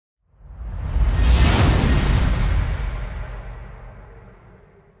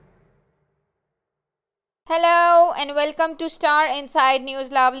Hello and welcome to Star Inside News,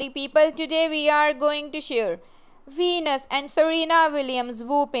 lovely people. Today we are going to share Venus and Serena Williams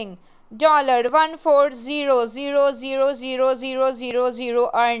whooping $140,000,000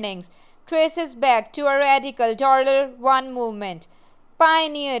 earnings traces back to a radical $1 movement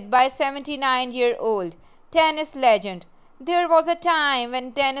pioneered by 79-year-old tennis legend. There was a time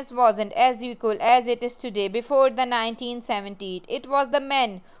when tennis wasn't as equal as it is today. Before the 1970s, it was the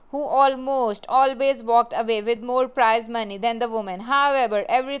men who almost always walked away with more prize money than the women. However,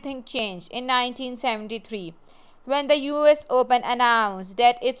 everything changed in 1973 when the US Open announced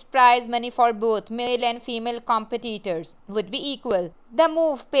that its prize money for both male and female competitors would be equal. The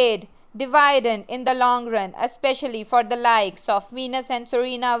move paid dividend in the long run, especially for the likes of Venus and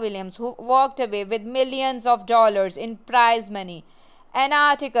Serena Williams, who walked away with millions of dollars in prize money. An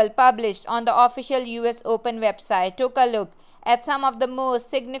article published on the official US Open website took a look at some of the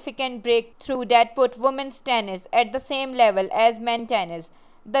most significant breakthroughs that put women's tennis at the same level as men's tennis.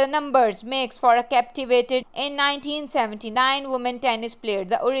 The numbers makes for a captivated. In 1979, women tennis players,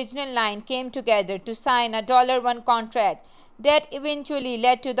 the original line, came together to sign a $1 contract that eventually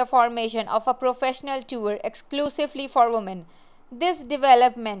led to the formation of a professional tour exclusively for women. This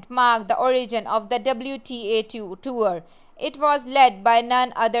development marked the origin of the WTA tour. It was led by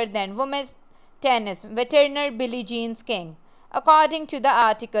none other than women's tennis veteran Billie Jean King. According to the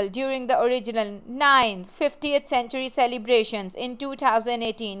article, during the original 9th 50th century celebrations in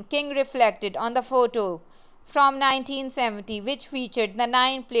 2018, King reflected on the photo from 1970 which featured the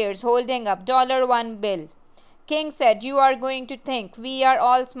 9 players holding up $1 bill. King said, "You are going to think we are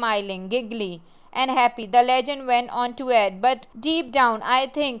all smiling, giggly, and happy." The legend went on to add, "But deep down, I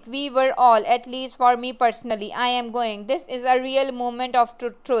think we were all, at least for me personally, I am going, this is a real moment of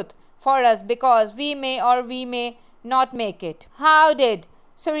truth for us because we may or we may not make it." How did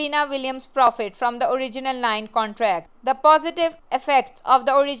Serena Williams profit from the original line contract? The positive effects of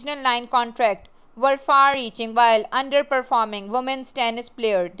the original line contract were far-reaching, while underperforming women's tennis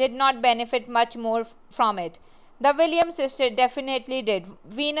players did not benefit much more from it. The Williams sisters definitely did.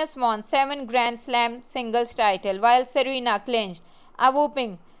 Venus won 7 Grand Slam singles titles, while Serena clinched a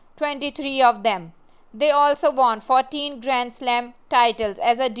whopping 23 of them. They also won 14 Grand Slam titles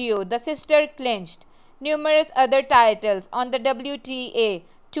as a duo. The sisters clinched numerous other titles on the WTA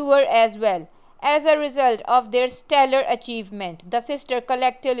tour as well. As a result of their stellar achievement, the sisters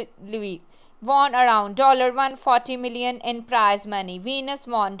collectively won around $140 million in prize money. Venus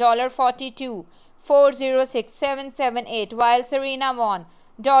won $42,406,778, while Serena won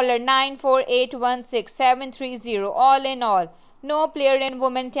 $948,16730. All in all, no player in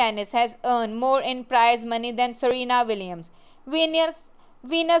women's tennis has earned more in prize money than Serena Williams.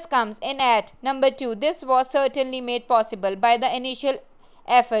 Venus comes in at number 2. This was certainly made possible by the initial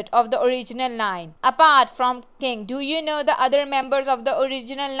effort of the original line. Apart from King, do you know the other members of the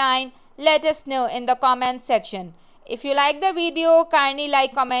original line? Let us know in the comment section. If you like the video, kindly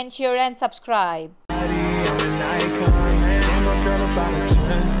like, comment, share and subscribe. I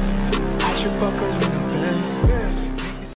should fuck her in the Benz.